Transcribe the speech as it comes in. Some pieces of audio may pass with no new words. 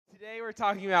Today we're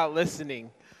talking about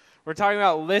listening. We're talking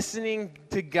about listening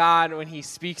to God when He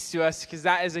speaks to us, because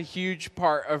that is a huge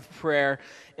part of prayer.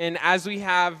 And as we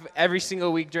have every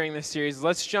single week during this series,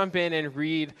 let's jump in and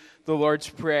read the Lord's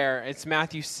Prayer. It's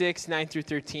Matthew 6, 9 through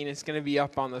 13. It's going to be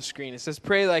up on the screen. It says,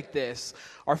 "Pray like this: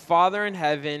 Our Father in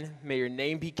heaven, may your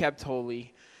name be kept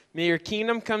holy. May your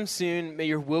kingdom come soon. May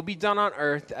your will be done on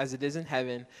earth as it is in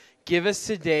heaven. Give us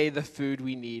today the food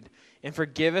we need. And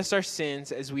forgive us our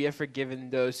sins as we have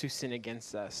forgiven those who sin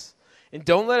against us. And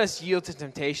don't let us yield to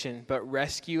temptation, but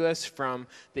rescue us from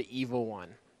the evil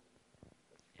one."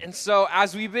 And so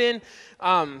as we've been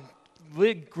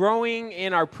growing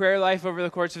in our prayer life over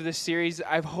the course of this series,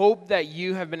 I hope that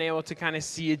you have been able to kind of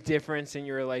see a difference in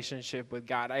your relationship with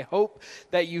God. I hope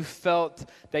that you felt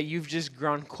that you've just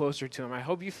grown closer to Him. I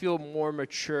hope you feel more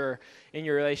mature in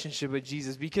your relationship with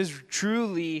Jesus, because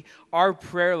truly our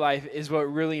prayer life is what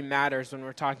really matters when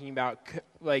we're talking about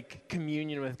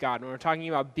communion with God. When we're talking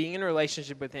about being in a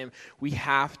relationship with Him, we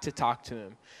have to talk to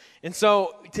Him. And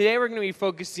so today we're going to be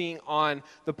focusing on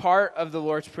the part of the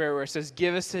Lord's Prayer where it says,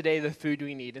 "Give us today the food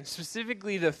we need," and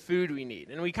specifically the food we need.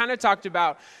 And we kind of talked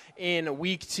about in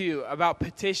week 2 about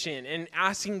petition and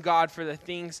asking God for the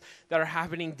things that are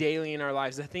happening daily in our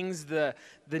lives, the things, the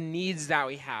needs that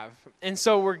we have. And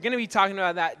so we're going to be talking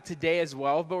about that today as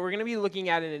well, but we're going to be looking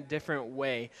at it in a different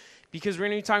way, because we're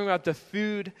going to be talking about the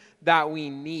food that we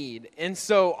need. And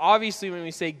so obviously when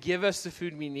we say give us the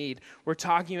food we need, we're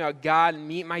talking about God,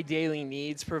 meet my daily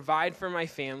needs, provide for my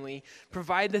family,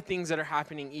 provide the things that are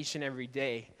happening each and every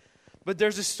day. But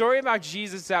there's a story about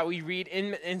Jesus that we read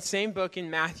in same book in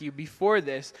Matthew before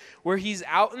this, where He's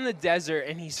out in the desert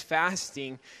and He's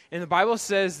fasting. And the Bible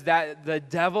says that the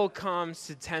devil comes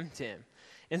to tempt Him.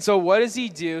 And so what does He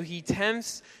do? He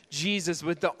tempts Jesus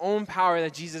with the own power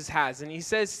that Jesus has. And He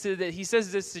says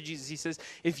this to Jesus. He says,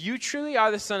 "If you truly are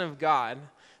the Son of God,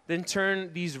 then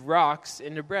turn these rocks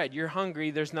into bread. You're hungry.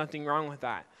 There's nothing wrong with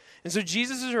that." And so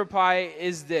Jesus' reply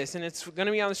is this, and it's going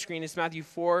to be on the screen. It's Matthew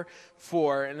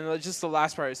 4:4, and then just the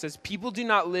last part. It says, "People do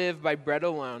not live by bread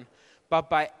alone, but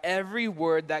by every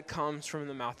word that comes from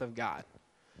the mouth of God."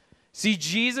 See,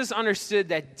 Jesus understood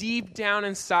that deep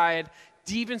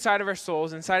inside of our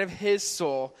souls, inside of His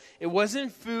soul, it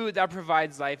wasn't food that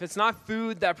provides life. It's not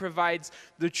food that provides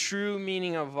the true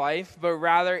meaning of life, but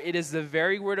rather it is the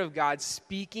very word of God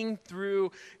speaking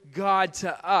through God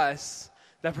to us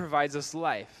that provides us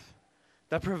life,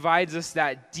 that provides us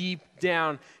that deep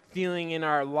down feeling in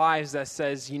our lives that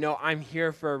says, I'm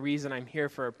here for a reason, I'm here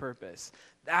for a purpose.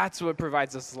 That's what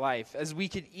provides us life. As we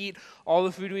could eat all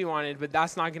the food we wanted, but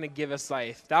that's not going to give us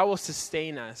life. That will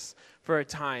sustain us for a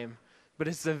time. But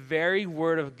it's the very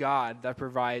word of God that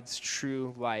provides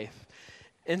true life.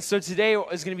 And so today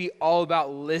is going to be all about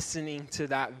listening to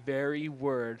that very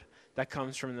word that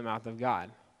comes from the mouth of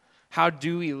God. How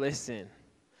do we listen?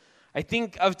 I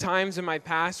think of times in my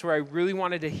past where I really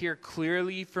wanted to hear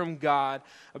clearly from God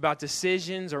about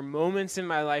decisions or moments in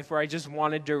my life where I just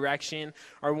wanted direction,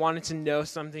 or I wanted to know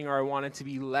something, or I wanted to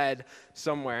be led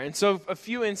somewhere. And so a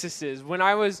few instances. When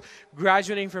I was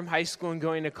graduating from high school and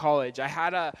going to college, I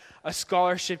had a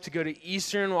scholarship to go to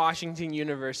Eastern Washington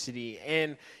University.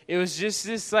 And it was just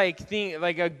this thing,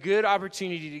 a good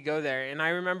opportunity to go there. And I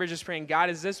remember just praying, "God,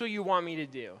 is this what you want me to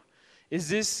do? Is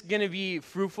this going to be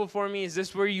fruitful for me? Is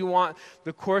this where you want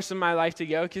the course of my life to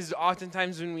go?" Because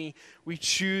oftentimes when we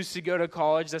choose to go to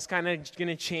college, that's kind of going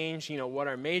to change, what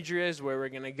our major is, where we're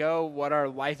going to go, what our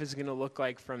life is going to look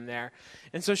like from there.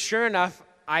 And so sure enough,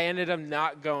 I ended up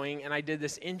not going, and I did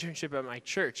this internship at my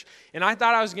church. And I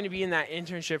thought I was going to be in that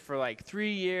internship for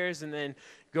 3 years and then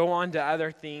go on to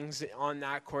other things on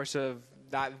that course of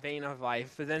that vein of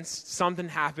life. But then something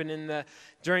happened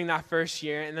during that first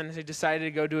year, and then I decided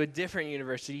to go to a different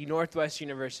university, Northwest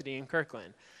University in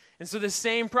Kirkland. And so the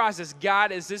same process: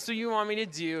 God, is this what you want me to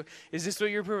do? Is this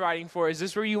what you're providing for? Is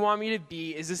this where you want me to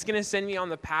be? Is this going to send me on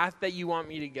the path that you want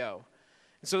me to go?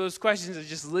 And so those questions are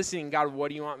just listening. God, what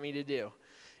do you want me to do?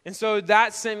 And so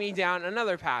that sent me down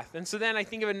another path. And so then I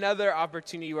think of another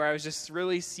opportunity where I was just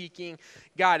really seeking,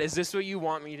 God, is this what you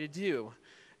want me to do?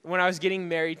 When I was getting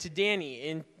married to Danny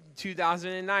in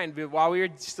 2009, but while we were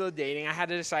still dating, I had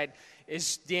to decide,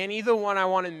 is Danny the one I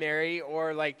want to marry? Or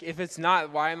if it's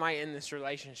not, why am I in this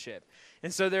relationship?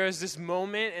 And so there was this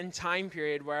moment and time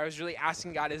period where I was really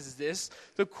asking God, is this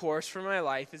the course for my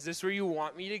life? Is this where you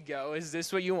want me to go? Is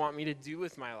this what you want me to do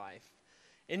with my life?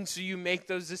 And so you make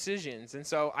those decisions. And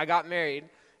so I got married,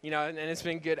 and it's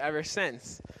been good ever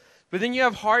since. But then you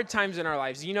have hard times in our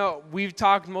lives. We've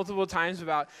talked multiple times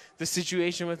about the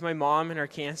situation with my mom and her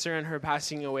cancer and her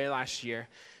passing away last year.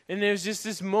 And there was just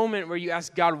this moment where you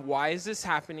ask God, why is this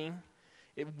happening?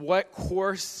 What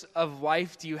course of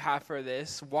life do you have for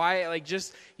this? Why,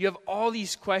 you have all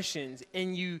these questions,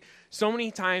 and so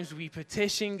many times we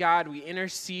petition God, we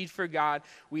intercede for God,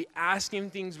 we ask him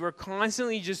things, we're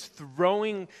constantly just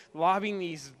lobbing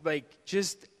these,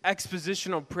 just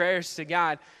expositional prayers to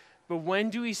God. But when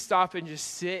do we stop and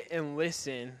just sit and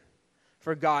listen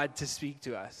for God to speak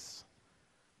to us?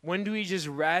 When do we just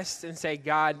rest and say,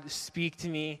 God, speak to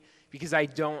me because I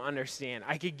don't understand?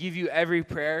 I could give you every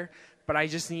prayer, but I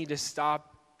just need to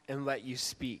stop and let you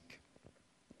speak.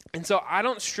 And so I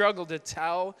don't struggle to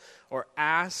tell or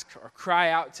ask or cry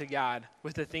out to God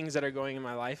with the things that are going in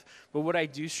my life. But what I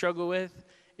do struggle with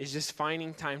is just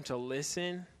finding time to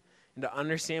listen and to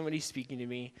understand what he's speaking to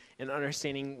me and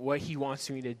understanding what he wants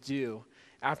me to do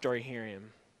after I hear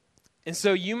him. And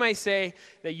so you might say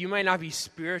that you might not be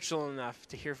spiritual enough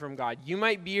to hear from God. You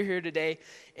might be here today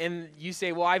and you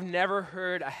say, well, I've never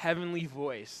heard a heavenly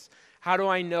voice. How do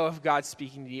I know if God's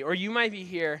speaking to you? Or you might be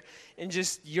here and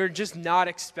you're just not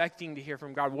expecting to hear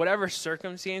from God. Whatever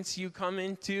circumstance you come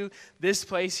into this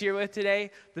place here with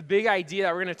today, the big idea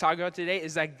that we're going to talk about today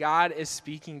is that God is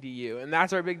speaking to you. And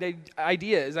that's our big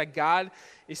idea, is that God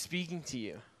is speaking to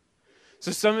you.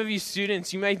 So some of you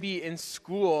students, you might be in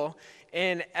school,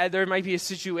 and there might be a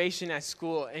situation at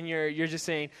school, and you're just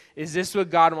saying, is this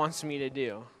what God wants me to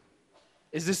do?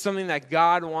 Is this something that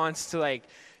God wants to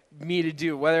me to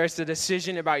do? Whether it's a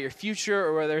decision about your future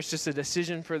or whether it's just a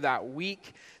decision for that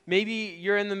week. Maybe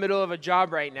you're in the middle of a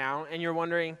job right now, and you're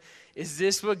wondering, is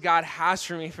this what God has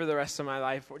for me for the rest of my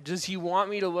life? Or does he want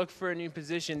me to look for a new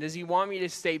position? Does he want me to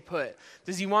stay put?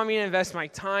 Does he want me to invest my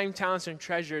time, talents, and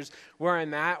treasures where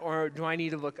I'm at, or do I need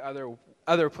to look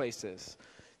other places?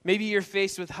 Maybe you're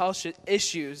faced with health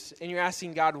issues, and you're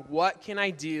asking God, what can I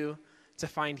do to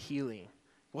find healing?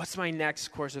 What's my next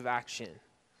course of action?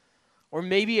 Or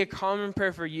maybe a common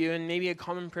prayer for you, and maybe a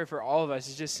common prayer for all of us,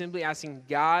 is just simply asking,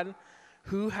 God,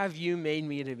 who have you made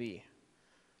me to be?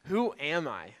 Who am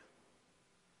I?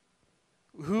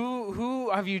 Who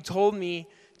have you told me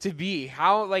to be?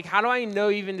 How do I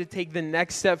know even to take the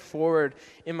next step forward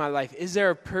in my life? Is there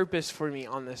a purpose for me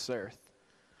on this earth?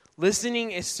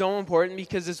 Listening is so important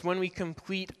because it's when we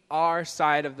complete our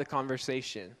side of the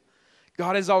conversation.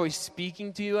 God is always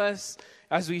speaking to us.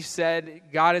 As we've said,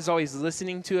 God is always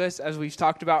listening to us, as we've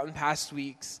talked about in past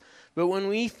weeks. But when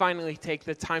we finally take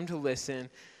the time to listen,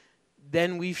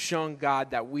 then we've shown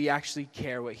God that we actually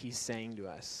care what he's saying to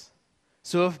us.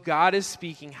 So if God is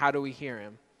speaking, how do we hear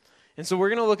him? And so we're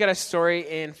going to look at a story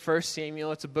in 1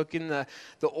 Samuel. It's a book in the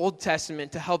Old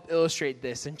Testament to help illustrate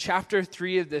this. In chapter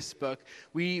 3 of this book,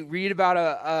 we read about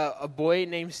a boy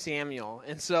named Samuel.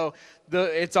 And so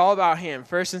it's all about him.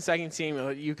 1st and 2nd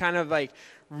Samuel, you kind of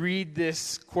read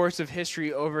this course of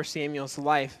history over Samuel's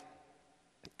life.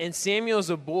 And Samuel's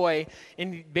a boy,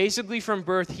 and basically from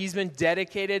birth, he's been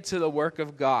dedicated to the work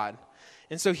of God.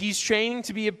 And so he's training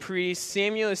to be a priest.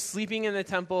 Samuel is sleeping in the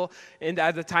temple and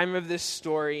at the time of this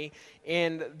story.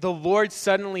 And the Lord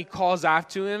suddenly calls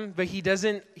after him, but he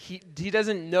doesn't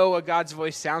know what God's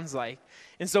voice sounds like.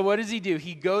 And so what does he do?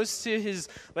 He goes to his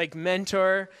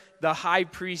mentor, the high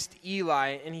priest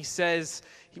Eli, and he says,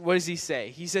 what does he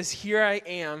say? He says, "Here I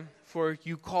am, for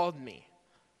you called me."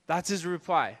 That's his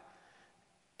reply.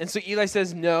 And so Eli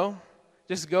says, "No,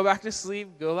 just go back to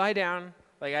sleep, go lie down,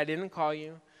 I didn't call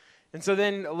you." And so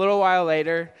then a little while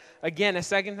later, again, a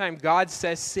second time, God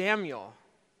says, "Samuel."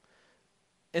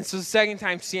 And so the second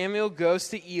time, Samuel goes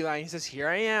to Eli and he says, "Here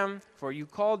I am, for you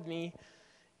called me."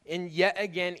 And yet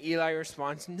again, Eli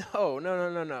responds,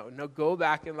 No, go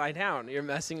back and lie down. You're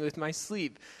messing with my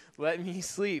sleep. Let me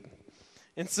sleep.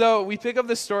 And so we pick up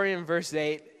the story in verse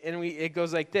 8, and it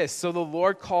goes like this. So the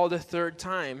Lord called a third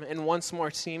time, and once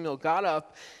more Samuel got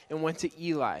up and went to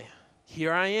Eli.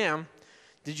 "Here I am.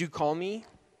 Did you call me?"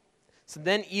 So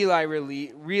then Eli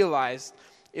realized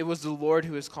it was the Lord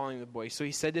who was calling the boy. So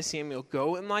he said to Samuel,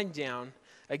 "Go and lie down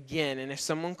again, and if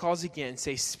someone calls again,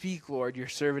 say, 'Speak, Lord, your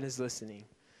servant is listening.'"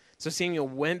 So Samuel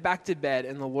went back to bed,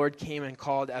 and the Lord came and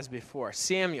called as before,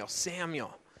 "Samuel,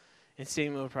 Samuel." And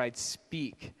Samuel replied,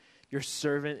 "Speak, your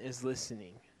servant is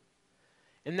listening."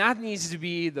 And that needs to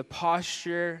be the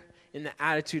posture and the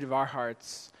attitude of our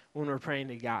hearts when we're praying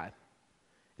to God.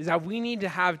 Is that we need to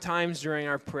have times during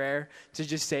our prayer to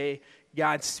just say,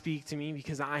 "God, speak to me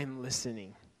because I'm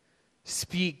listening.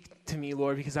 Speak to me,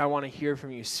 Lord, because I want to hear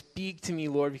from you. Speak to me,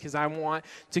 Lord, because I want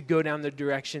to go down the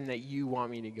direction that you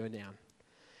want me to go down."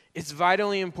 It's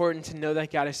vitally important to know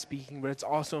that God is speaking, but it's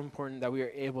also important that we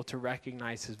are able to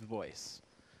recognize his voice.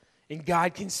 And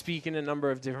God can speak in a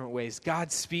number of different ways.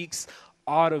 God speaks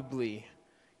audibly.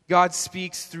 God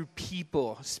speaks through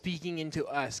people speaking into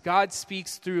us. God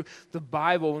speaks through the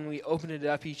Bible when we open it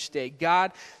up each day.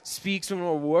 God speaks when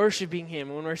we're worshiping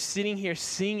him, when we're sitting here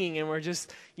singing and we're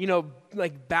just,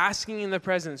 like basking in the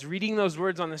presence, reading those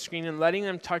words on the screen and letting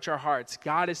them touch our hearts.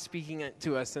 God is speaking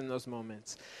to us in those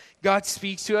moments. God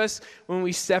speaks to us when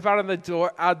we step out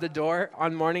the door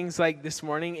on mornings like this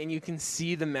morning and you can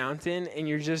see the mountain and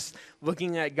you're just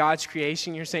looking at God's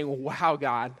creation. You're saying, wow,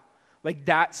 God, like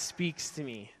that speaks to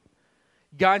me.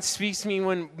 God speaks to me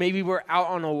when maybe we're out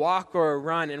on a walk or a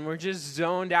run and we're just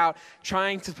zoned out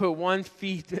trying to put one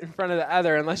feet in front of the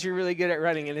other, unless you're really good at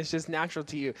running and it's just natural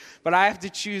to you. But I have to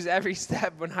choose every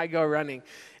step when I go running.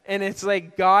 And it's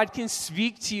like God can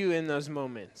speak to you in those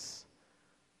moments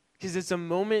because it's a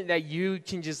moment that you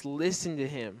can just listen to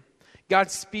him.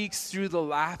 God speaks through the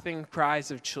laughing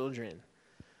cries of children.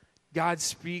 God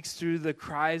speaks through the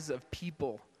cries of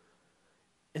people.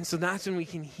 And so that's when we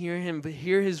can hear him, but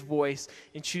hear his voice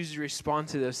and choose to respond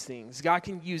to those things. God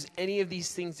can use any of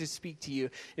these things to speak to you.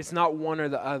 It's not one or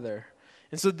the other.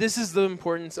 And so this is the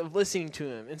importance of listening to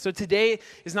him. And so today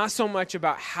is not so much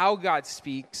about how God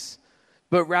speaks,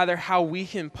 but rather how we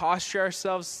can posture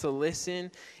ourselves to listen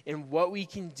and what we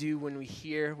can do when we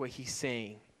hear what he's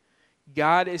saying.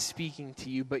 God is speaking to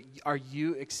you, but are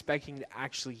you expecting to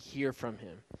actually hear from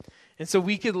him? And so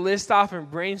we could list off and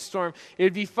brainstorm. It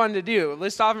would be fun to do.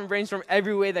 List off and brainstorm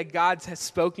every way that God has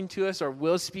spoken to us or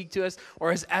will speak to us or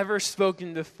has ever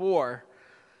spoken before.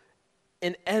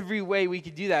 In every way we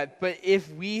could do that. But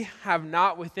if we have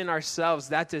not within ourselves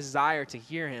that desire to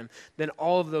hear him, then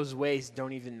all of those ways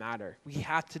don't even matter. We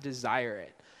have to desire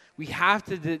it. We have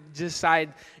to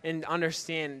decide and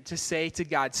understand to say to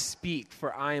God, speak,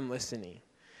 for I am listening.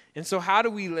 And so how do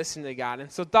we listen to God?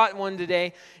 And so thought one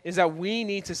today is that we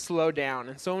need to slow down.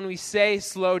 And so when we say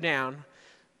slow down,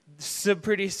 it's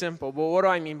pretty simple. But what do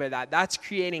I mean by that? That's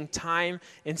creating time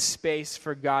and space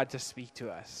for God to speak to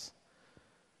us.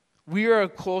 We are a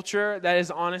culture that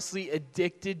is honestly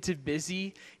addicted to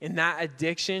busy, and that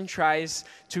addiction tries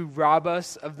to rob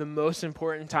us of the most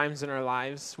important times in our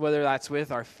lives, whether that's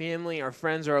with our family, our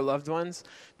friends, or our loved ones,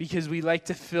 because we like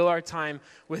to fill our time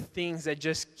with things that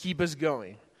just keep us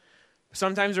going.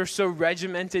 Sometimes we're so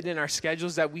regimented in our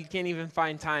schedules that we can't even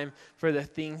find time for the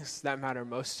things that matter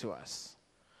most to us.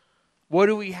 What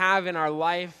do we have in our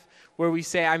life where we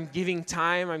say, I'm giving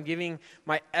time, I'm giving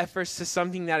my efforts to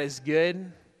something that is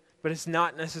good, but it's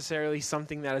not necessarily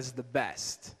something that is the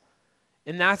best?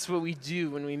 And that's what we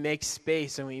do when we make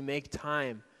space and we make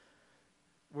time.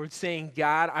 We're saying,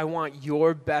 God, I want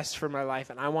your best for my life,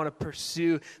 and I want to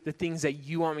pursue the things that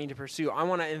you want me to pursue. I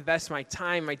want to invest my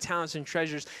time, my talents, and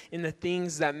treasures in the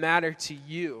things that matter to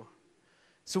you.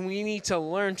 So we need to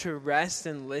learn to rest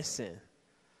and listen.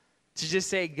 To just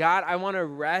say, God, I want to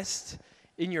rest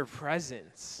in your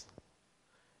presence.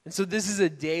 And so this is a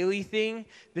daily thing.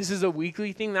 This is a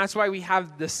weekly thing. That's why we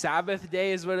have the Sabbath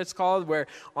day is what it's called, where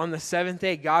on the seventh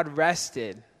day, God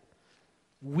rested.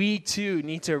 We too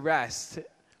need to rest.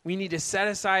 We need to set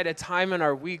aside a time in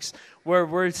our weeks where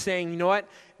we're saying, you know what?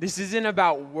 This isn't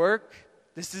about work.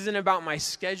 This isn't about my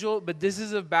schedule, but this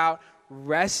is about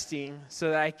resting so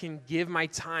that I can give my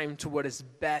time to what is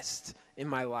best in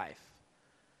my life.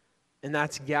 And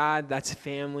that's God, that's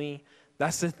family,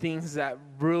 that's the things that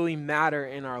really matter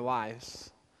in our lives.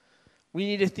 We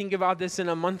need to think about this in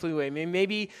a monthly way.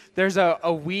 Maybe there's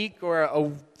a week or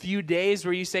a few days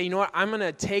where you say, you know what, I'm going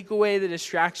to take away the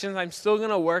distractions. I'm still going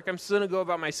to work. I'm still going to go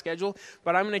about my schedule,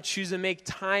 but I'm going to choose to make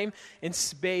time and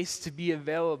space to be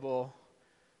available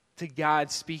to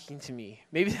God speaking to me.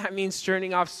 Maybe that means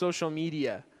turning off social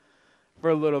media for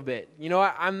a little bit. You know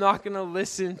what, I'm not going to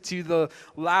listen to the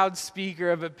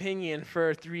loudspeaker of opinion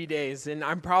for 3 days, and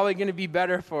I'm probably going to be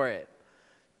better for it.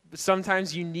 But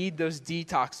sometimes you need those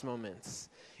detox moments.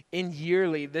 And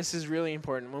yearly, this is really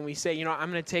important. When we say, you know,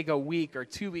 I'm going to take a week or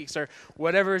 2 weeks or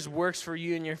whatever works for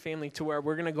you and your family to where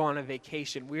we're going to go on a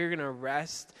vacation. We're going to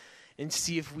rest and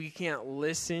see if we can't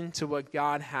listen to what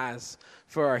God has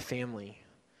for our family.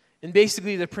 And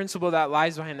basically the principle that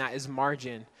lies behind that is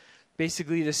margin.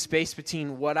 Basically the space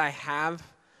between what I have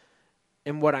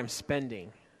and what I'm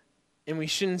spending. And we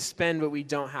shouldn't spend what we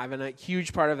don't have. And a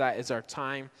huge part of that is our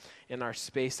time and our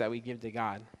space that we give to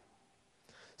God.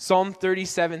 Psalm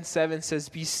 37:7 says,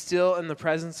 "Be still in the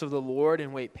presence of the Lord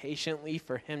and wait patiently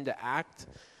for him to act.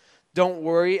 Don't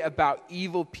worry about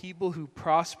evil people who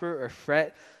prosper or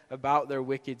fret about their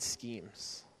wicked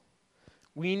schemes."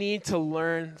 We need to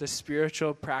learn the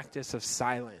spiritual practice of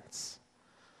silence,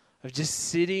 of just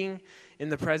sitting in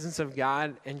the presence of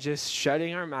God and just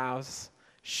shutting our mouths,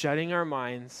 shutting our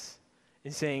minds,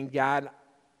 and saying, God,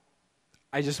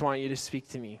 I just want you to speak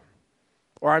to me.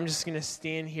 or I'm just going to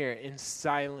stand here in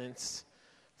silence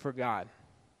for God.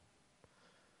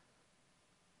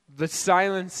 The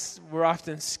silence we're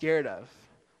often scared of.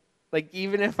 Like,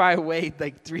 even if I wait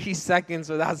like 3 seconds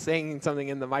without saying something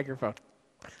in the microphone,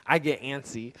 I get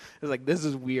antsy. It's like, this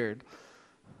is weird.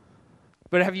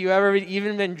 But have you ever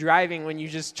even been driving when you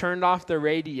just turned off the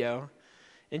radio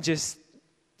and just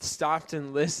stopped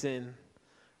and listened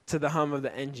to the hum of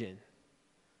the engine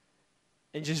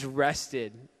and just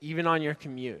rested, even on your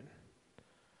commute?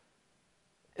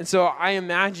 And so I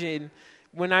imagine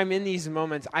when I'm in these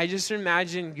moments, I just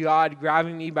imagine God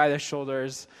grabbing me by the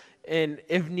shoulders, and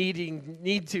if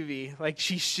need to be, like,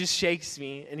 she just shakes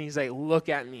me and he's like, look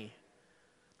at me,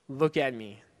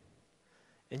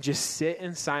 and just sit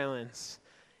in silence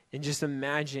and just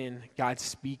imagine God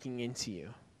speaking into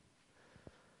you.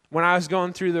 When I was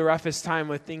going through the roughest time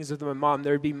with things with my mom,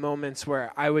 there would be moments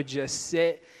where I would just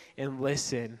sit and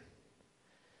listen,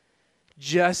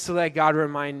 just to let God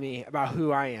remind me about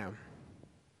who I am.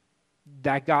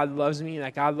 That God loves me,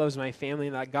 that God loves my family,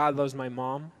 and that God loves my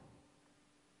mom.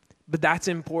 But that's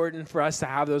important for us to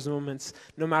have those moments,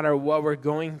 no matter what we're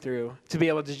going through, to be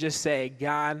able to just say,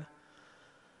 God,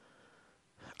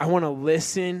 I want to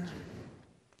listen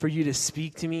for you to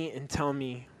speak to me and tell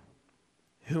me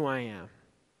who I am.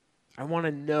 I want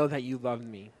to know that you love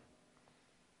me.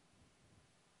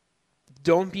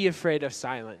 Don't be afraid of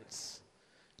silence.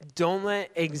 Don't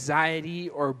let anxiety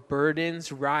or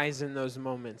burdens rise in those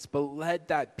moments, but let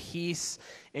that peace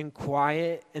and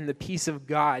quiet and the peace of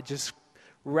God just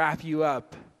wrap you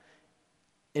up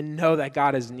and know that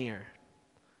God is near.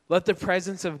 Let the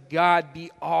presence of God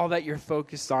be all that you're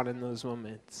focused on in those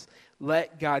moments.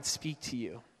 Let God speak to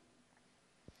you.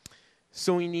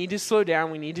 So we need to slow down.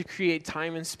 We need to create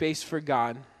time and space for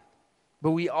God,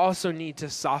 but we also need to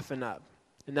soften up.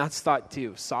 And that's thought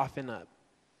 2, soften up.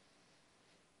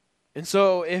 And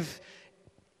so if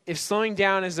slowing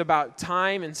down is about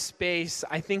time and space,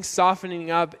 I think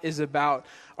softening up is about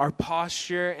our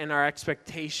posture and our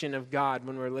expectation of God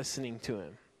when we're listening to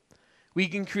him. We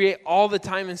can create all the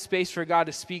time and space for God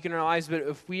to speak in our lives, but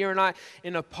if we are not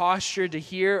in a posture to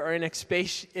hear or in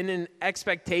an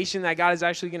expectation that God is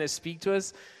actually going to speak to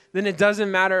us, then it doesn't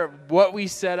matter what we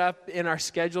set up in our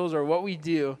schedules or what we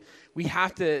do. We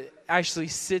have to actually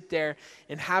sit there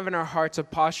and have in our hearts a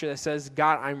posture that says,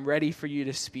 God, I'm ready for you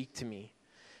to speak to me.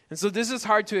 And so this is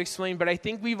hard to explain, but I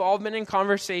think we've all been in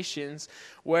conversations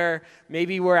where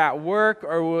maybe we're at work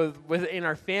or within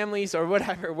our families or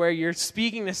whatever, where you're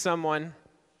speaking to someone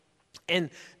and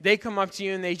they come up to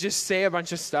you and they just say a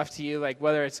bunch of stuff to you, like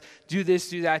whether it's do this,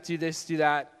 do that, do this, do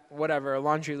that, whatever, a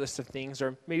laundry list of things,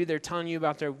 or maybe they're telling you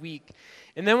about their week.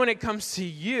 And then when it comes to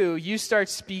you, you start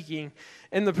speaking,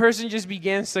 and the person just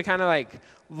begins to kind of like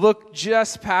look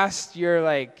just past your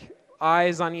like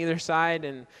eyes on either side,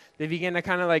 and they begin to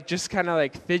kind of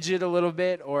like fidget a little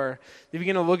bit, or they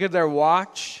begin to look at their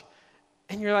watch,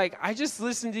 and you're like, I just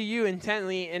listened to you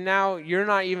intently, and now you're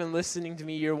not even listening to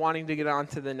me. You're wanting to get on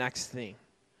to the next thing.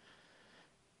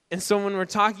 And so when we're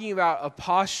talking about a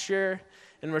posture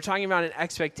and we're talking about an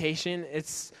expectation,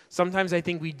 it's sometimes I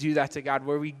think we do that to God,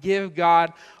 where we give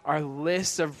God our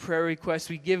list of prayer requests.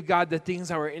 We give God the things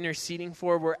that we're interceding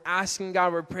for. We're asking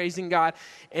God, we're praising God.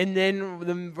 And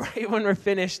then right when we're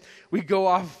finished, we go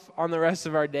off on the rest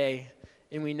of our day,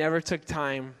 and we never took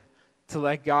time to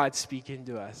let God speak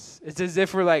into us. It's as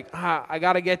if we're like, I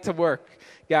got to get to work.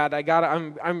 God,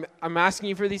 I'm asking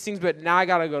you for these things, but now I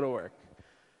got to go to work.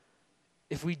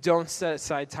 If we don't set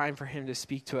aside time for him to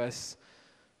speak to us,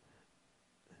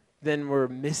 then we're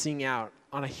missing out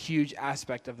on a huge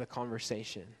aspect of the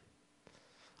conversation.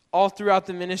 All throughout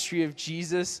the ministry of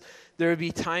Jesus, there would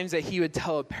be times that he would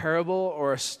tell a parable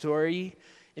or a story,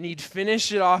 and he'd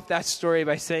finish it off, that story,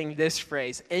 by saying this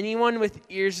phrase: anyone with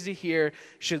ears to hear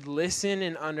should listen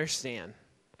and understand.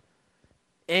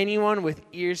 Anyone with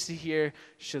ears to hear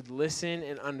should listen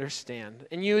and understand.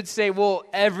 And you would say, well,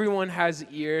 everyone has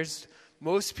ears.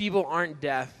 Most people aren't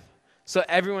deaf, so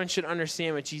everyone should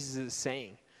understand what Jesus is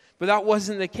saying. But that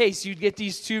wasn't the case. You'd get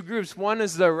these two groups. One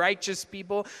is the righteous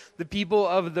people, the people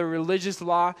of the religious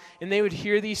law, and they would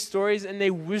hear these stories and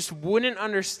they just wouldn't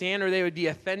understand, or they would be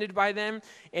offended by them,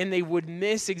 and they would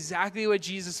miss exactly what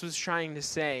Jesus was trying to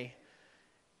say.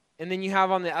 And then you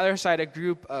have on the other side a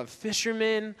group of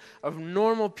fishermen, of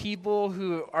normal people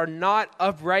who are not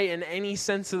upright in any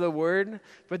sense of the word,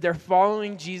 but they're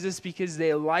following Jesus because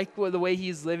they like the way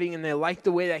he's living and they like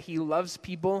the way that he loves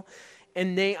people.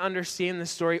 And they understand the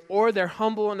story, or they're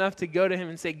humble enough to go to him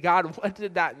and say, God, what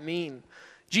did that mean?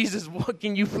 Jesus,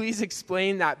 can you please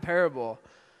explain that parable?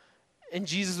 And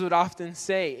Jesus would often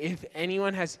say, if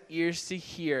anyone has ears to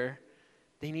hear,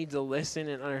 They need to listen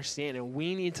and understand. And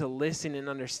we need to listen and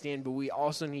understand, but we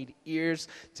also need ears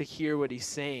to hear what he's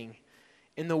saying.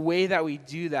 And the way that we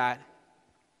do that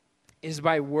is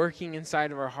by working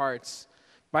inside of our hearts,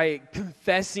 by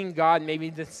confessing God maybe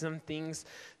to some things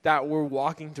that we're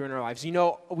walking through in our lives. You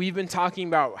know, we've been talking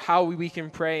about how we can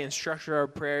pray and structure our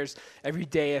prayers every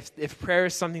day if prayer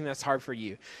is something that's hard for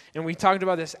you. And we talked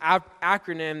about this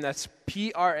acronym that's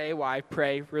PRAY,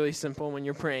 pray, really simple when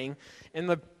you're praying. And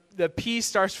the P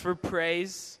starts for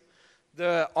praise.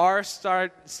 The R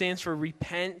stands for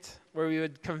repent, where we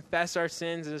would confess our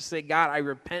sins and just say, God, I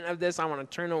repent of this. I want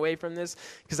to turn away from this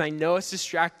because I know it's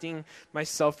distracting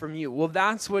myself from you. Well,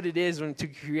 that's what it is to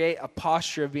create a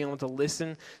posture of being able to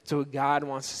listen to what God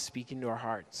wants to speak into our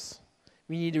hearts.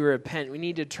 We need to repent. We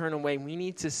need to turn away. We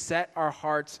need to set our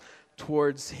hearts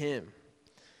towards him.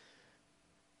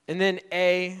 And then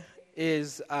A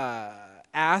is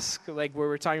ask, like where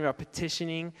we're talking about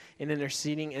petitioning and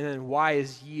interceding. And then Y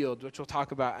is yield, which we'll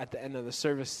talk about at the end of the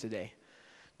service today.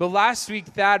 But last week,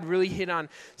 Thad really hit on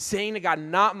saying to God,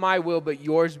 not my will, but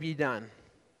yours be done.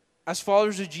 As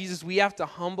followers of Jesus, we have to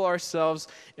humble ourselves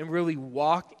and really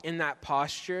walk in that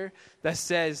posture that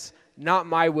says, not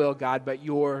my will, God, but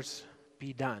yours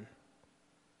be done.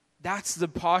 That's the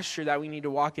posture that we need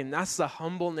to walk in. That's the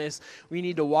humbleness we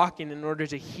need to walk in order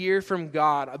to hear from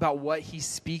God about what he's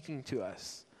speaking to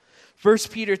us. 1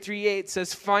 Peter 3:8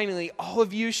 says, finally, all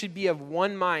of you should be of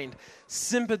one mind,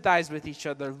 sympathize with each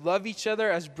other, love each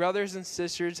other as brothers and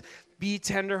sisters, be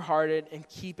tenderhearted, and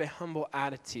keep a humble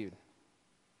attitude.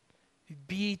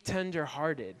 Be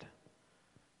tenderhearted.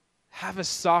 Have a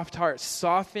soft heart.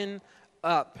 Soften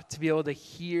up to be able to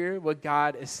hear what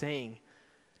God is saying.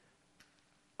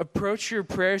 Approach your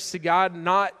prayers to God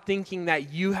not thinking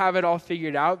that you have it all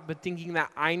figured out, but thinking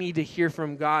that I need to hear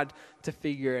from God to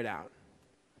figure it out.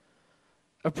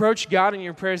 Approach God in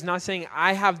your prayers not saying,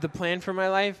 I have the plan for my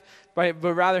life, but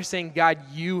rather saying, God,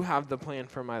 you have the plan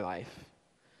for my life.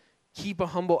 Keep a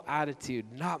humble attitude,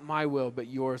 not my will, but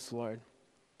yours, Lord.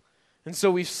 And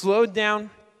so we've slowed down,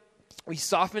 we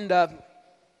softened up,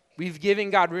 we've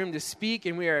given God room to speak,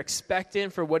 and we are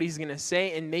expectant for what he's going to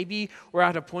say, and maybe we're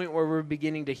at a point where we're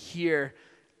beginning to hear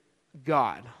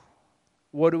God.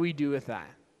 What do we do with that?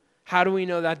 How do we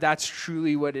know that that's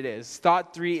truly what it is?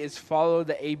 Thought 3 is follow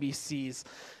the ABCs.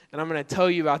 And I'm going to tell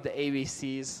you about the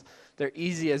ABCs. They're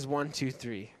easy as 1, 2,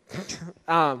 3.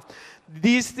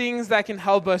 These things that can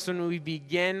help us when we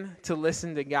begin to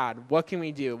listen to God. What can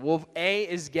we do? Well, A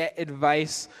is get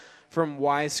advice from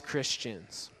wise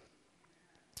Christians.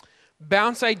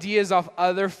 Bounce ideas off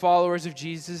other followers of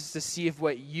Jesus to see if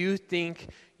what you think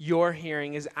you're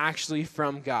hearing is actually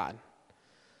from God.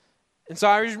 And so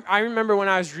I remember when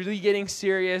I was really getting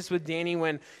serious with Danny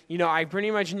when, I pretty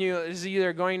much knew it was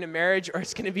either going to marriage or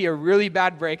it's going to be a really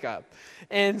bad breakup.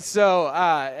 And so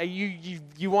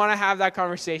you want to have that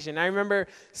conversation. I remember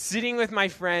sitting with my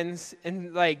friends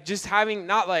and just having,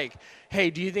 not hey,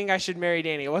 do you think I should marry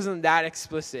Danny? It wasn't that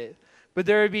explicit. But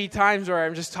there would be times where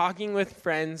I'm just talking with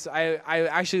friends. I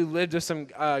actually lived with some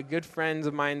good friends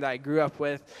of mine that I grew up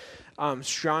with.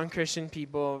 Strong Christian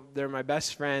people. They're my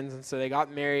best friends, and so they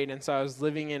got married, and so I was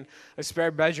living in a spare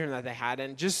bedroom that they had,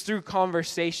 and just through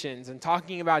conversations and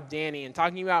talking about Danny and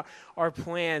talking about our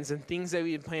plans and things that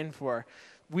we had planned for,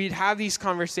 we'd have these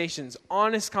conversations,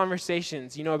 honest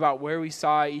conversations, about where we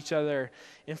saw each other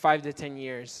in 5 to 10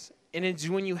 years. And it's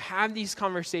when you have these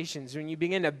conversations, when you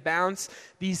begin to bounce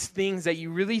these things that you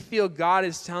really feel God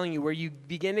is telling you, where you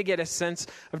begin to get a sense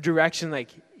of direction,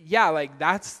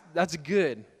 that's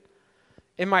good.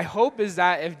 And my hope is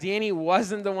that if Danny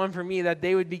wasn't the one for me, that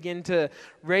they would begin to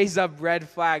raise up red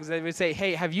flags. They would say,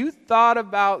 hey, have you thought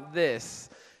about this?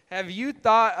 Have you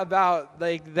thought about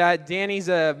that Danny's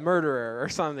a murderer or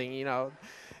something,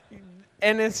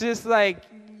 And it's just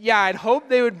I'd hope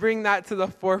they would bring that to the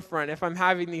forefront if I'm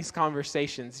having these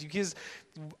conversations. Because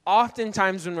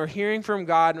oftentimes when we're hearing from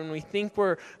God, when we think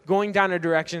we're going down our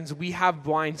directions, we have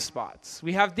blind spots.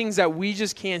 We have things that we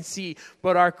just can't see.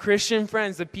 But our Christian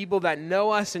friends, the people that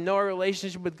know us and know our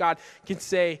relationship with God, can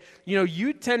say,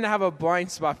 you tend to have a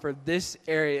blind spot for this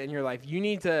area in your life. You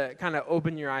need to kind of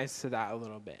open your eyes to that a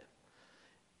little bit.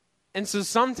 And so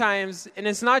sometimes, and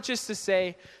it's not just to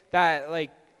say that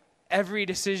every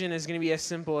decision is going to be as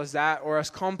simple as that or as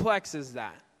complex as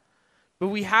that. But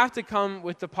we have to come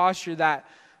with the posture that,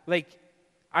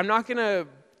 I'm not going to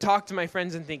talk to my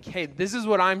friends and think, hey, this is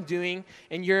what I'm doing,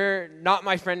 and you're not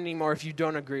my friend anymore if you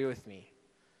don't agree with me.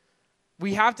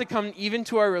 We have to come even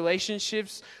to our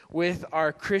relationships with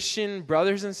our Christian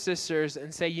brothers and sisters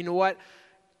and say, you know what?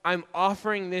 I'm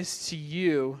offering this to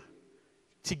you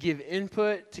to give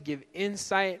input, to give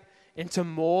insight, and to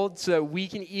mold so that we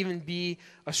can even be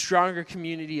a stronger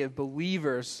community of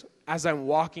believers as I'm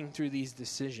walking through these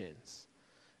decisions.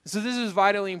 So this is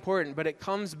vitally important, but it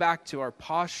comes back to our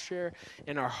posture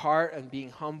and our heart and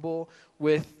being humble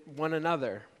with one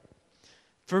another.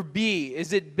 For B,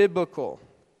 is it biblical?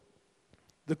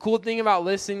 The cool thing about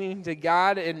listening to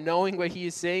God and knowing what he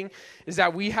is saying is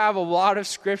that we have a lot of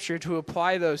scripture to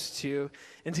apply those to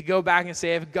and to go back and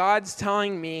say, if God's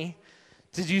telling me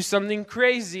to do something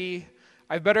crazy,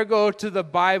 I better go to the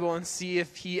Bible and see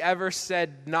if he ever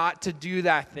said not to do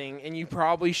that thing, and you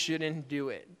probably shouldn't do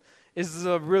it. This is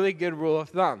a really good rule of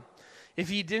thumb. If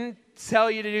he didn't tell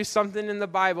you to do something in the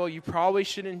Bible, you probably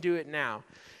shouldn't do it now.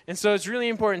 And so it's really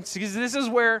important because this is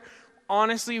where,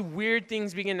 honestly, weird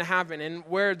things begin to happen, and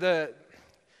where the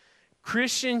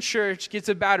Christian church gets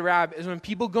a bad rap is when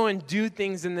people go and do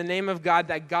things in the name of God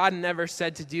that God never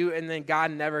said to do and then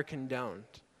God never condoned.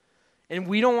 And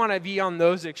we don't want to be on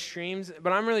those extremes,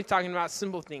 but I'm really talking about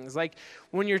simple things. Like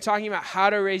when you're talking about how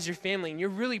to raise your family and you're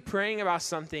really praying about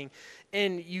something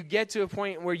and you get to a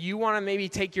point where you want to maybe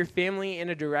take your family in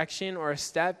a direction or a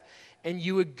step, and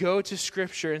you would go to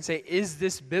Scripture and say, is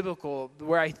this biblical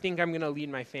where I think I'm going to lead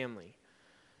my family?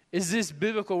 Is this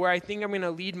biblical where I think I'm going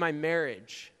to lead my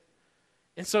marriage?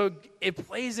 And so it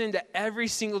plays into every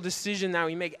single decision that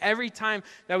we make. Every time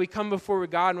that we come before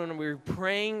God, when we're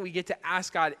praying, we get to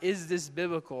ask God, is this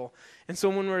biblical? And so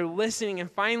when we're listening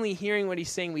and finally hearing what he's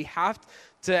saying, we have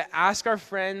to ask our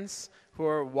friends who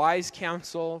are wise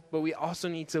counsel, but we also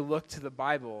need to look to the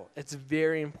Bible. It's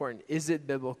very important. Is it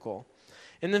biblical?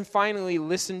 And then finally,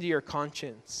 listen to your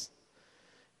conscience.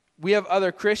 We have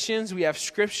other Christians, we have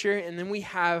Scripture, and then we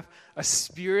have a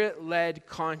Spirit-led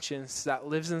conscience that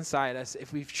lives inside us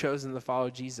if we've chosen to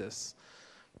follow Jesus.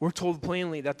 We're told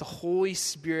plainly that the Holy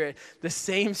Spirit, the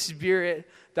same Spirit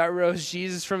that rose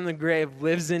Jesus from the grave,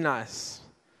 lives in us.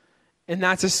 And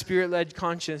that's a Spirit-led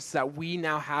conscience that we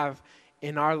now have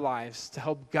in our lives to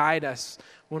help guide us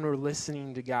when we're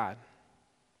listening to God.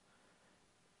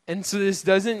 And so this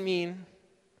doesn't mean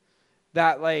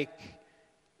that,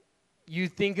 you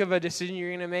think of a decision you're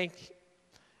going to make,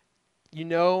 you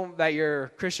know that your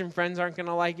Christian friends aren't going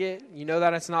to like it, you know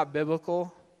that it's not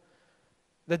biblical.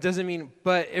 That doesn't mean,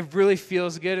 but it really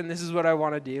feels good and this is what I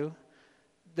want to do.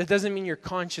 That doesn't mean your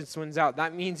conscience wins out.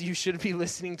 That means you should be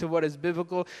listening to what is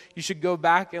biblical. You should go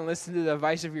back and listen to the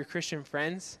advice of your Christian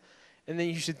friends, and then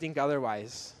you should think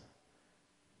otherwise.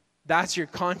 That's your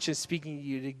conscience speaking to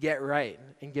you to get right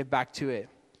and get back to it.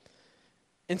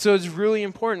 And so it's really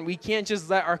important. We can't just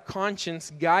let our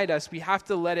conscience guide us. We have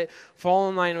to let it fall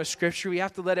in line with Scripture. We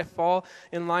have to let it fall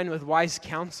in line with wise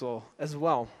counsel as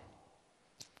well.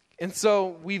 And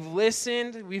so we've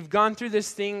listened, we've gone through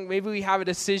this thing, maybe we have a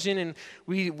decision and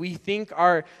we think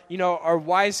our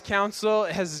wise counsel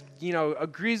has,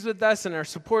 agrees with us and are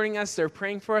supporting us, they're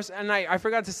praying for us. And I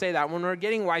forgot to say that when we're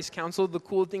getting wise counsel, the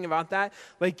cool thing about that,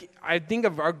 I think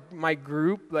of my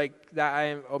group,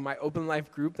 my open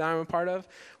life group that I'm a part of,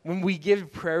 when we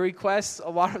give prayer requests,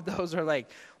 a lot of those are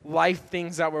life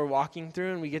things that we're walking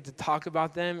through, and we get to talk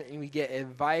about them and we get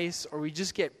advice or we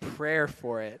just get prayer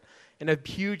for it. And a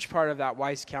huge part of that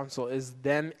wise counsel is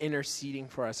them interceding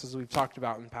for us, as we've talked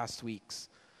about in past weeks.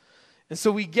 And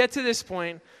so we get to this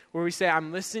point where we say,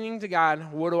 I'm listening to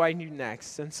God, what do I do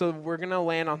next? And so we're going to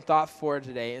land on thought 4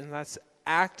 today, and that's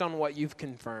act on what you've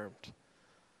confirmed.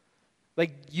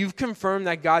 You've confirmed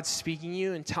that God's speaking to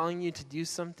you and telling you to do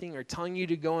something or telling you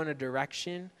to go in a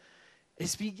direction.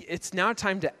 It's now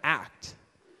time to act.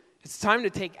 It's time to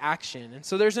take action. And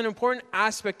so there's an important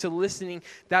aspect to listening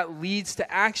that leads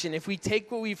to action. If we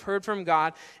take what we've heard from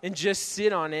God and just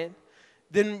sit on it,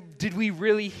 then did we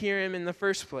really hear him in the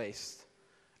first place?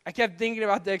 I kept thinking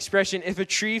about the expression, if a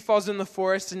tree falls in the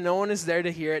forest and no one is there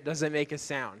to hear it, does it make a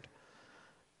sound?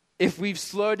 If we've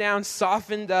slowed down,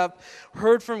 softened up,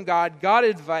 heard from God, got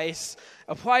advice,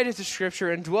 applied it to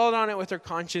Scripture, and dwelled on it with our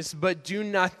conscience, but do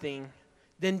nothing,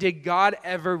 then did God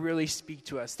ever really speak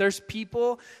to us? There's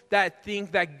people that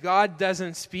think that God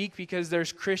doesn't speak because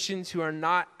there's Christians who are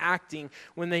not acting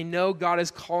when they know God is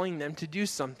calling them to do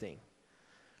something.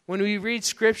 When we read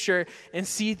Scripture and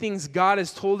see things God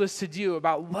has told us to do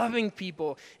about loving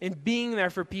people and being there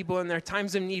for people in their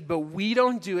times of need, but we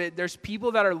don't do it, there's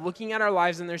people that are looking at our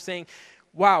lives and they're saying,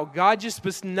 wow, God just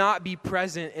must not be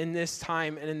present in this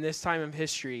time and in this time of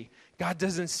history. God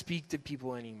doesn't speak to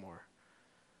people anymore.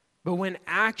 But when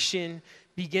action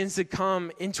begins to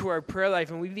come into our prayer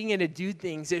life and we begin to do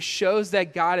things, it shows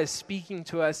that God is speaking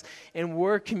to us and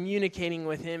we're communicating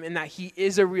with him and that he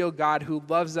is a real God who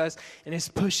loves us and is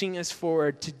pushing us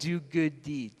forward to do good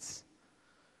deeds.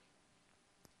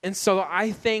 And so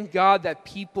I thank God that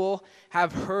people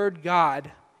have heard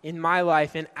God in my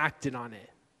life and acted on it.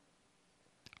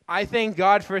 I thank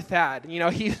God for Thad. You know,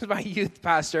 he was my youth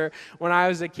pastor when I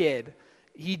was a kid.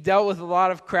 He dealt with a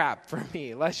lot of crap for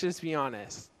me. Let's just be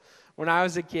honest. When I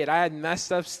was a kid, I had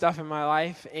messed up stuff in my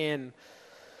life and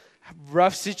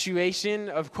rough situation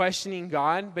of questioning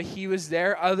God, but he was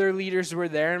there. Other leaders were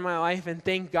there in my life, and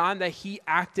thank God that he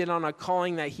acted on a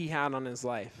calling that he had on his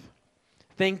life.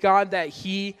 Thank God that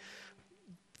he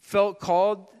felt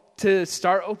called to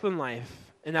start Open Life,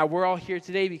 and that we're all here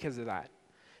today because of that.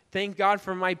 Thank God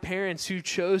for my parents who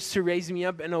chose to raise me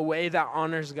up in a way that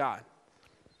honors God.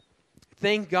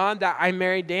 Thank God that I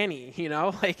married Danny,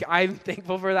 I'm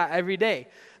thankful for that every day.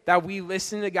 That we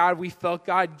listened to God, we felt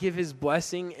God give his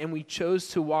blessing, and we chose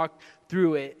to walk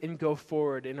through it and go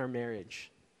forward in our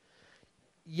marriage.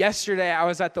 Yesterday, I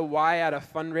was at the Y at a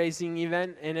fundraising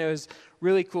event, and it was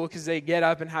really cool because they get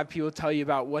up and have people tell you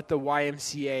about what the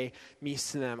YMCA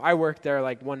means to them. I work there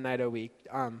like one night a week.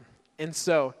 And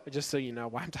so, just so you know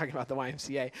why I'm talking about the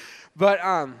YMCA. But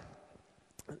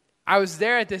I was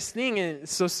there at this thing, and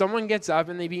so someone gets up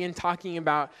and they begin talking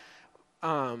about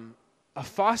a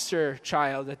foster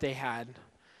child that they had,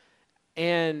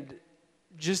 and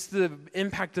just the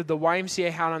impact that the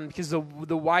YMCA had on, because the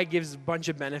Y gives a bunch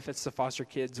of benefits to foster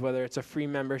kids, whether it's a free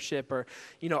membership or,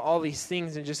 all these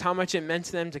things, and just how much it meant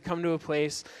to them to come to a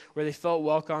place where they felt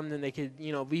welcomed and they could,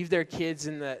 leave their kids,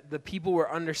 and the people were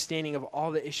understanding of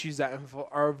all the issues that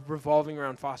are revolving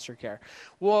around foster care.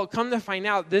 Well, come to find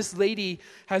out, this lady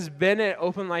has been at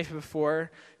Open Life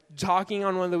before, talking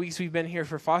on one of the weeks we've been here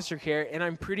for foster care, and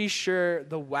I'm pretty sure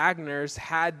the Wagners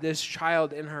had this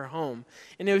child in her home.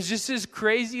 And it was just this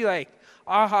crazy,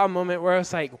 aha moment where I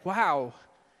was like, wow,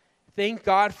 thank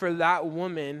God for that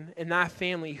woman and that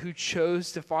family who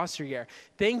chose to foster care.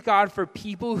 Thank God for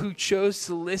people who chose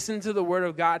to listen to the word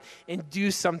of God and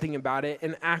do something about it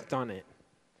and act on it.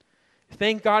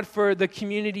 Thank God for the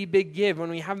community Big Give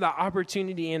when we have the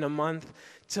opportunity in a month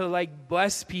to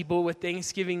bless people with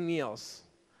Thanksgiving meals.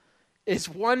 It's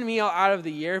one meal out of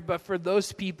the year, but for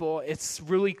those people, it's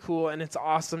really cool and it's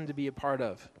awesome to be a part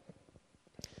of.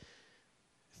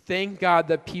 Thank God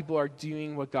that people are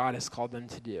doing what God has called them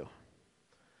to do.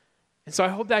 And so I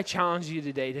hope that challenged you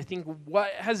today to think,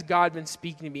 what has God been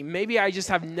speaking to me? Maybe I just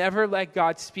have never let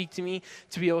God speak to me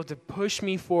to be able to push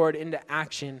me forward into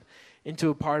action, into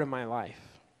a part of my life.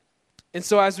 And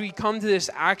so as we come to this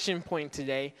action point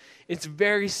today, it's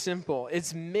very simple.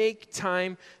 It's make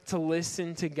time to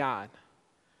listen to God.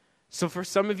 So for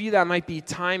some of you, that might be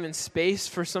time and space.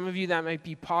 For some of you, that might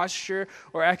be posture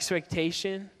or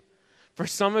expectation. For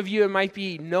some of you, it might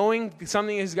be knowing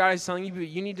something that God is telling you, but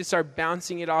you need to start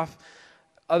bouncing it off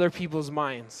other people's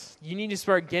minds. You need to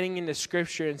start getting into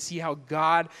Scripture and see how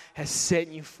God has sent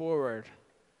you forward.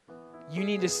 You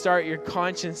need to start your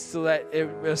conscience to let it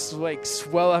just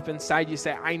swell up inside you.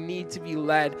 Say, I need to be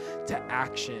led to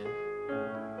action.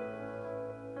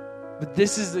 But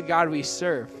this is the God we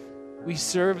serve. We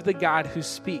serve the God who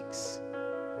speaks.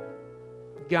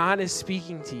 God is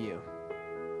speaking to you.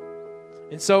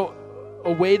 And so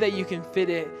a way that you can fit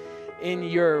it in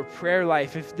your prayer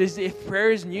life, if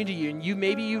prayer is new to you, and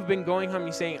maybe you've been going home,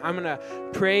 you're saying, I'm going to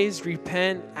praise,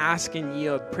 repent, ask, and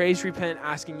yield. Praise, repent,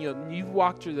 ask, and yield. And you've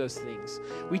walked through those things.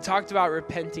 We talked about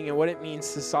repenting and what it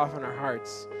means to soften our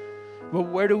hearts. But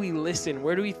where do we listen?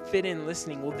 Where do we fit in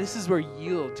listening? Well, this is where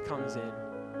yield comes in.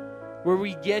 Where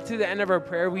we get to the end of our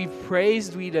prayer, we've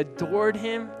praised, we've adored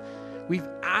him, we've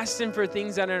asked him for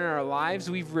things that are in our lives,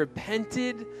 we've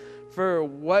repented for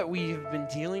what we've been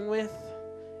dealing with.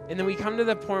 And then we come to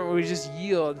the point where we just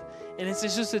yield, and it's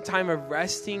just a time of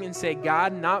resting and say,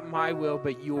 God, not my will,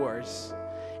 but yours.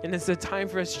 And it's a time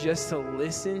for us just to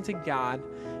listen to God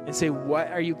and say,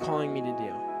 what are you calling me to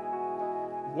do?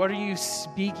 What are you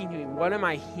speaking to me? What am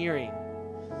I hearing?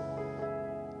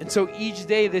 And so each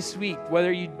day this week,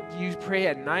 whether you pray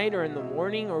at night or in the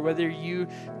morning, or whether you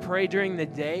pray during the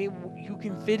day, you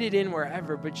can fit it in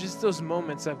wherever, but just those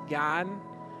moments of, God,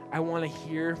 I want to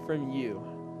hear from you.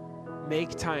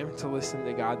 Make time to listen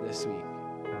to God this week.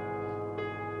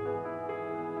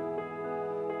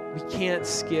 We can't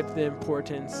skip the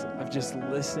importance of just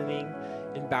listening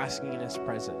and basking in his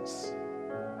presence.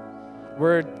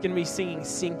 We're going to be singing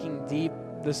Sinking Deep.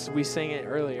 We sang it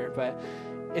earlier, but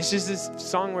it's just this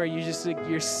song where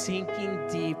you're sinking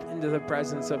deep into the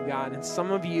presence of God. And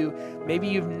some of you, maybe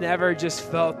you've never just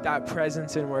felt that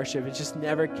presence in worship. It's just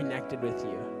never connected with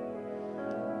you.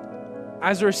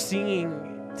 As we're singing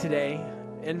today,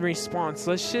 in response,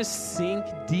 let's just sink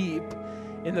deep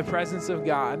in the presence of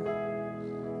God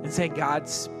and say, God,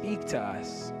 speak to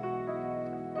us.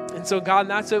 And so, God,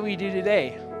 that's what we do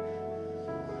today.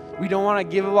 We don't want to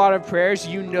give a lot of prayers.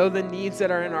 You know the needs that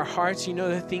are in our hearts. You know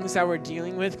the things that we're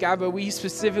dealing with, God. But we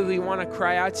specifically want to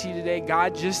cry out to you today,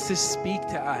 God, just to speak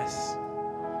to us.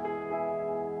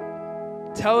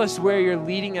 Tell us where you're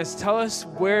leading us. Tell us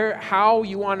how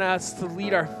you want us to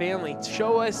lead our family.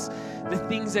 Show us the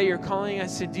things that you're calling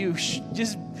us to do.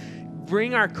 Just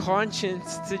bring our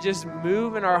conscience to just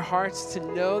move in our hearts to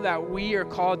know that we are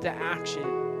called to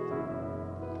action.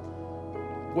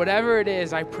 Whatever it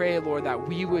is, I pray, Lord, that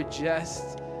we would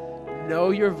just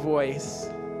know your voice,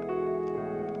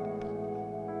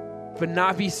 but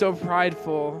not be so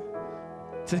prideful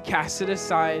to cast it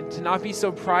aside, to not be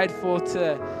so prideful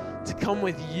to come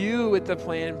with you with the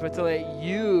plan, but to let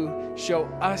you show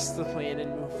us the plan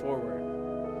and move forward.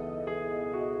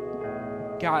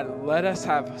 God, let us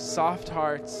have soft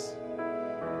hearts.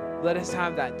 Let us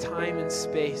have that time and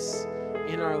space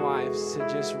in our lives to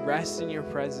just rest in your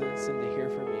presence and to hear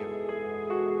from you.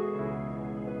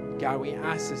 God, we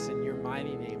ask this in your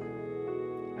mighty name.